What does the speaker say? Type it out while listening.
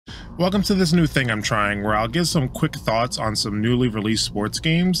Welcome to this new thing I'm trying where I'll give some quick thoughts on some newly released sports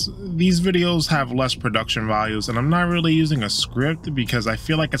games. These videos have less production values and I'm not really using a script because I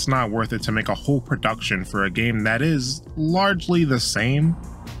feel like it's not worth it to make a whole production for a game that is largely the same.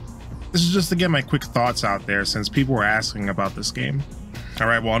 This is just to get my quick thoughts out there since people were asking about this game.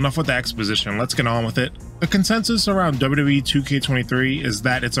 Alright, well, enough with the exposition, let's get on with it. The consensus around WWE 2K23 is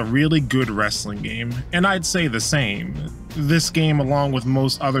that it's a really good wrestling game, and I'd say the same. This game, along with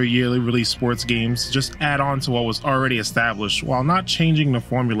most other yearly released sports games, just add on to what was already established while not changing the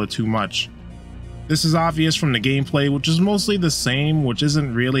formula too much. This is obvious from the gameplay, which is mostly the same, which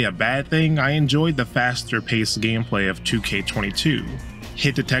isn't really a bad thing. I enjoyed the faster paced gameplay of 2K22.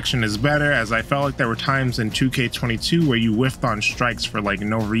 Hit detection is better, as I felt like there were times in 2K22 where you whiffed on strikes for like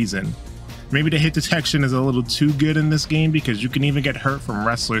no reason. Maybe the hit detection is a little too good in this game because you can even get hurt from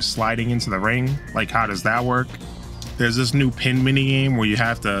wrestlers sliding into the ring. Like, how does that work? There's this new pin minigame where you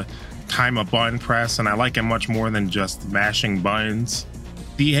have to time a button press, and I like it much more than just mashing buttons.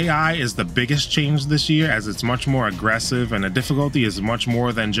 The AI is the biggest change this year, as it's much more aggressive and the difficulty is much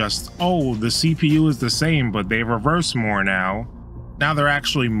more than just, oh, the CPU is the same but they reverse more now. Now they're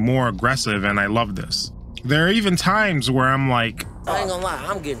actually more aggressive, and I love this. There are even times where I'm like, I ain't gonna lie,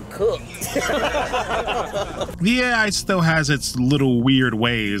 I'm getting cooked. The AI still has its little weird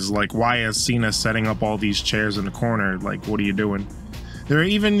ways, like why is Cena setting up all these chairs in the corner? Like, what are you doing? There are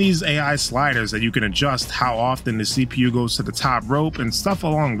even these AI sliders that you can adjust how often the CPU goes to the top rope and stuff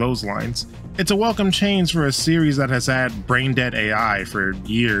along those lines. It's a welcome change for a series that has had brain-dead AI for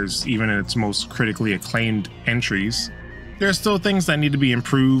years, even in its most critically acclaimed entries. There are still things that need to be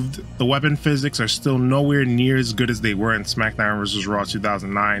improved. The weapon physics are still nowhere near as good as they were in SmackDown vs. Raw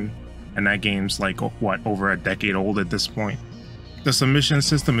 2009, and that game's like, what, over a decade old at this point. The submission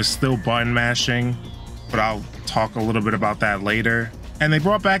system is still button mashing, but I'll talk a little bit about that later. And they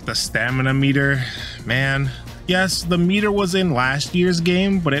brought back the stamina meter. Man, yes, the meter was in last year's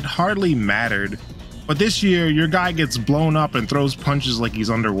game, but it hardly mattered. But this year, your guy gets blown up and throws punches like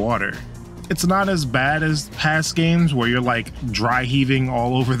he's underwater. It's not as bad as past games where you're like dry heaving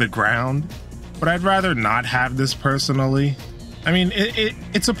all over the ground, but I'd rather not have this personally. I mean,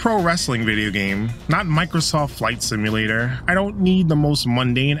 it's a pro wrestling video game, not Microsoft Flight Simulator. I don't need the most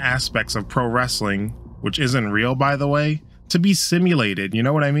mundane aspects of pro wrestling, which isn't real by the way, to be simulated, you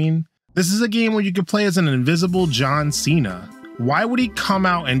know what I mean? This is a game where you could play as an invisible John Cena. Why would he come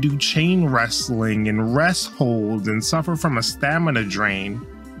out and do chain wrestling and rest holds and suffer from a stamina drain?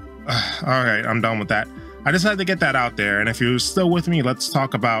 Alright, I'm done with that. I just had to get that out there, and if you're still with me, let's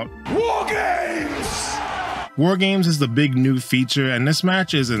talk about War Games! War Games is the big new feature, and this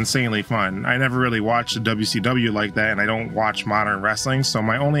match is insanely fun. I never really watched the WCW like that, and I don't watch modern wrestling, so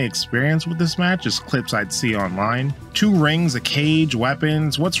my only experience with this match is clips I'd see online. 2 rings, a cage,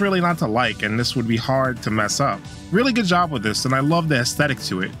 weapons, what's really not to like, and this would be hard to mess up. Really good job with this, and I love the aesthetic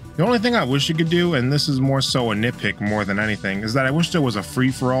to it. The only thing I wish you could do, and this is more so a nitpick more than anything, is that I wish there was a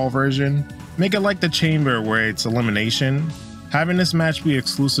free-for-all version. Make it like the Chamber where it's elimination. Having this match be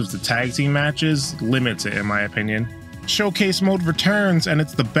exclusive to tag team matches limits it in my opinion. Showcase mode returns, and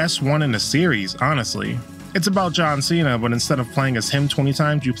it's the best one in the series, honestly. It's about John Cena, but instead of playing as him 20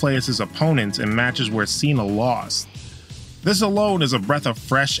 times, you play as his opponents in matches where Cena lost. This alone is a breath of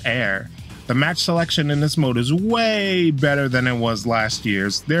fresh air. The match selection in this mode is way better than it was last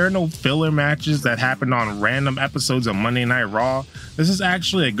year's. There are no filler matches that happened on random episodes of Monday Night Raw. This is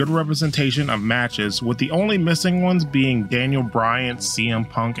actually a good representation of matches, with the only missing ones being Daniel Bryan, CM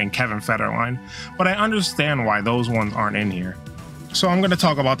Punk, and Kevin Federline, but I understand why those ones aren't in here. So I'm going to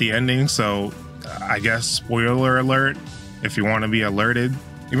talk about the ending, so I guess spoiler alert if you want to be alerted.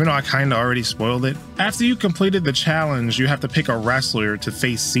 Even though I kinda already spoiled it. After you completed the challenge, you have to pick a wrestler to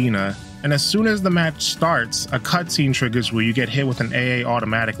face Cena, and as soon as the match starts, a cutscene triggers where you get hit with an AA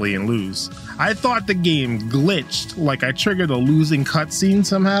automatically and lose. I thought the game glitched, like I triggered a losing cutscene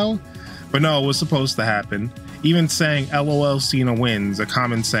somehow, but no, it was supposed to happen. Even saying LOL Cena wins, a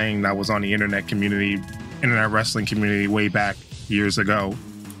common saying that was on the internet wrestling community way back years ago.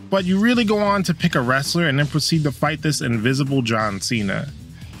 But you really go on to pick a wrestler and then proceed to fight this invisible John Cena.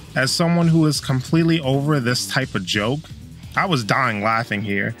 As someone who is completely over this type of joke, I was dying laughing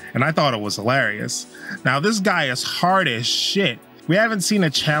here, and I thought it was hilarious. Now this guy is hard as shit. We haven't seen a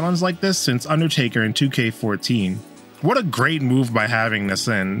challenge like this since Undertaker in 2K14. What a great move by having this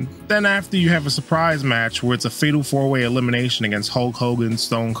in. Then after you have a surprise match where it's a fatal 4-way elimination against Hulk Hogan,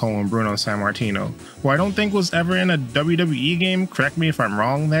 Stone Cold, and Bruno Sammartino, who I don't think was ever in a WWE game, correct me if I'm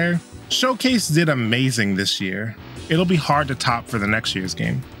wrong there. Showcase did amazing this year. It'll be hard to top for the next year's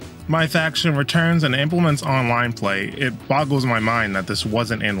game. My faction returns and implements online play. It boggles my mind that this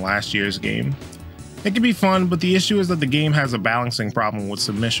wasn't in last year's game. It can be fun, but the issue is that the game has a balancing problem with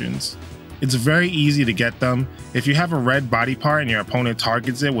submissions. It's very easy to get them. If you have a red body part and your opponent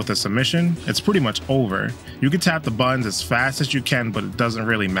targets it with a submission, it's pretty much over. You can tap the buttons as fast as you can, but it doesn't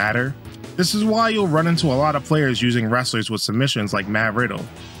really matter. This is why you'll run into a lot of players using wrestlers with submissions like Matt Riddle.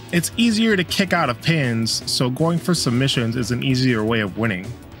 It's easier to kick out of pins, so going for submissions is an easier way of winning.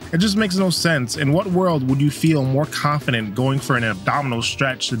 It just makes no sense. In what world would you feel more confident going for an abdominal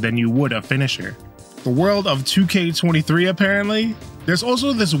stretch than you would a finisher? The world of 2K23 apparently? There's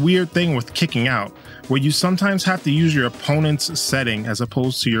also this weird thing with kicking out, where you sometimes have to use your opponent's setting as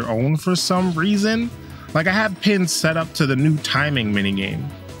opposed to your own for some reason. Like I have pins set up to the new timing minigame,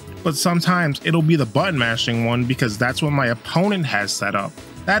 but sometimes it'll be the button mashing one because that's what my opponent has set up.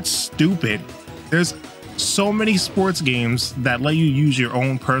 That's stupid. There's so many sports games that let you use your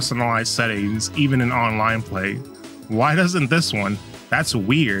own personalized settings even in online play. Why doesn't this one? That's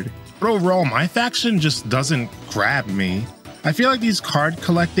weird. But overall, my faction just doesn't grab me. I feel like these card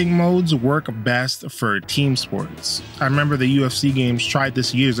collecting modes work best for team sports. I remember the UFC games tried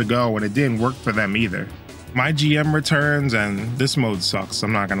this years ago and it didn't work for them either. My GM returns and this mode sucks,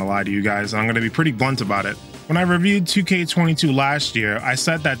 I'm not gonna lie to you guys. I'm gonna be pretty blunt about it. When I reviewed 2K22 last year, I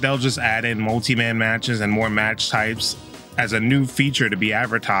said that they'll just add in multi-man matches and more match types as a new feature to be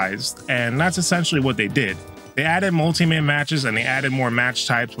advertised, and that's essentially what they did. They added multi-man matches and they added more match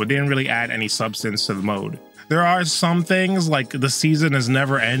types, but didn't really add any substance to the mode. There are some things like the season is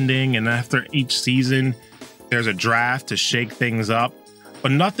never ending, and after each season, there's a draft to shake things up.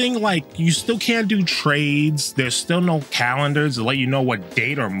 But nothing like, you still can't do trades. There's still no calendars to let you know what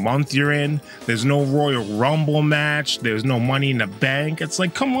date or month you're in. There's no Royal Rumble match. There's no Money in the Bank. It's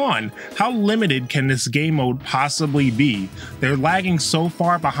like, come on, how limited can this game mode possibly be? They're lagging so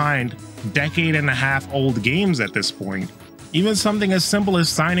far behind decade-and-a-half old games at this point. Even something as simple as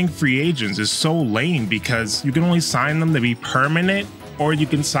signing free agents is so lame because you can only sign them to be permanent, or you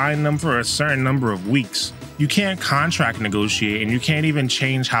can sign them for a certain number of weeks. You can't contract negotiate, and you can't even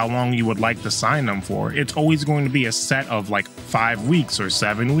change how long you would like to sign them for. It's always going to be a set of like 5 weeks or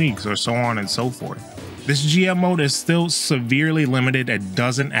 7 weeks or so on and so forth. This GM mode is still severely limited and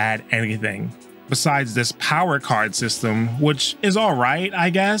doesn't add anything besides this power card system, which is alright,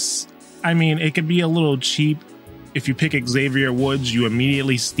 I guess. I mean, it could be a little cheap. If you pick Xavier Woods, you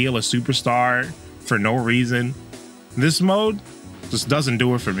immediately steal a superstar for no reason. This mode just doesn't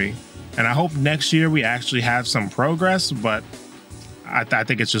do it for me. And I hope next year we actually have some progress, but I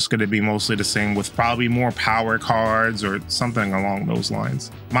think it's just going to be mostly the same with probably more power cards or something along those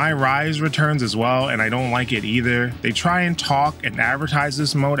lines. My Rise returns as well, and I don't like it either. They try and talk and advertise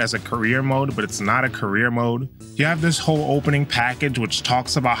this mode as a career mode, but it's not a career mode. You have this whole opening package which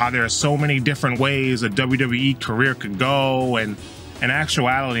talks about how there are so many different ways a WWE career could go, and in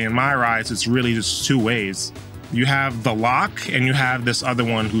actuality, in My Rise, it's really just 2 ways. You have the lock and you have this other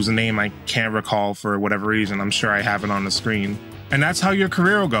one whose name I can't recall for whatever reason. I'm sure I have it on the screen. And that's how your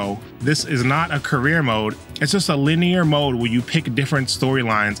career will go. This is not a career mode. It's just a linear mode where you pick different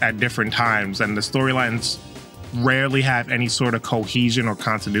storylines at different times, and the storylines rarely have any sort of cohesion or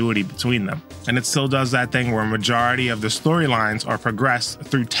continuity between them. And it still does that thing where a majority of the storylines are progressed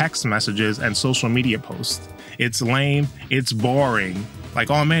through text messages and social media posts. It's lame, it's boring. Like,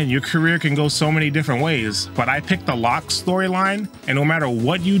 oh man, your career can go so many different ways, but I picked the lock storyline, and no matter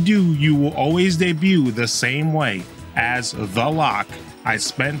what you do, you will always debut the same way as the Lock. I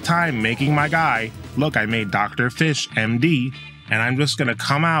spent time making my guy. Look, I made Dr. Fish, MD, and I'm just gonna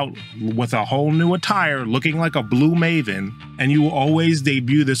come out with a whole new attire looking like a blue maven, and you will always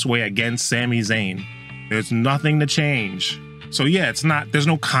debut this way against Sami Zayn. There's nothing to change. So yeah, there's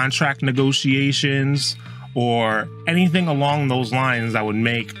no contract negotiations or anything along those lines that would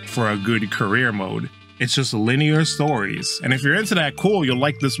make for a good career mode. It's just linear stories. And if you're into that, cool, you'll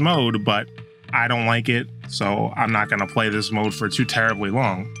like this mode, but I don't like it, so I'm not gonna play this mode for too terribly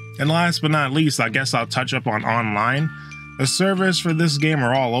long. And last but not least, I guess I'll touch up on online. The servers for this game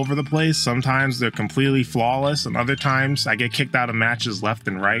are all over the place. Sometimes they're completely flawless, and other times I get kicked out of matches left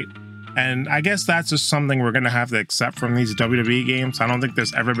and right. And I guess that's just something we're gonna have to accept from these WWE games. I don't think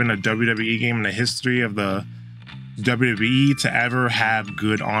there's ever been a WWE game in the history of the WWE to ever have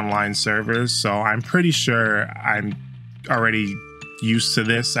good online servers, so I'm pretty sure I'm already used to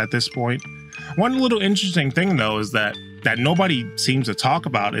this at this point. One little interesting thing though is that nobody seems to talk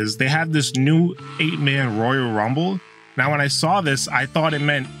about is they have this new 8-man Royal Rumble. Now when I saw this, I thought it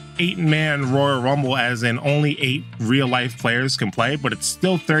meant 8-man Royal Rumble as in only 8 real-life players can play, but it's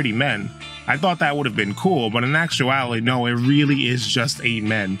still 30 men. I thought that would have been cool, but in actuality, no, it really is just 8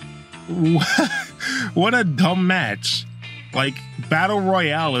 men. What a dumb match. Like, Battle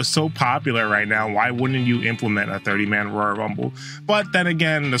Royale is so popular right now, why wouldn't you implement a 30-man Royal Rumble? But then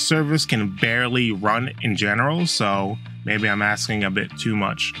again, the service can barely run in general, so maybe I'm asking a bit too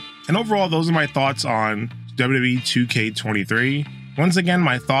much. And overall, those are my thoughts on WWE 2K23. Once again,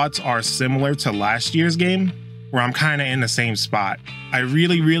 my thoughts are similar to last year's game, where I'm kind of in the same spot. I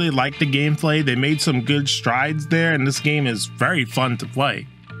really like the gameplay. They made some good strides there, and this game is very fun to play.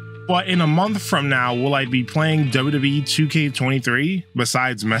 But in a month from now, will I be playing WWE 2K23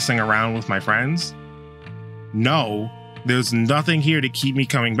 besides messing around with my friends? No, there's nothing here to keep me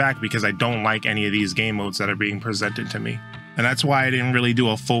coming back because I don't like any of these game modes that are being presented to me. And that's why I didn't really do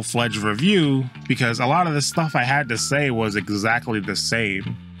a full-fledged review, because a lot of the stuff I had to say was exactly the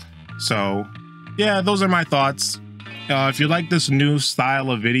same. So yeah, those are my thoughts. If you like this new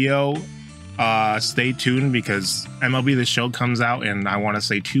style of video, stay tuned, because MLB The Show comes out in, I want to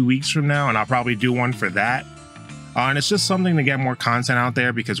say, 2 weeks from now, and I'll probably do one for that. And it's just something to get more content out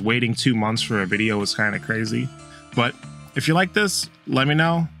there, because waiting 2 months for a video is kind of crazy. But if you like this, let me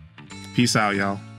know. Peace out, y'all.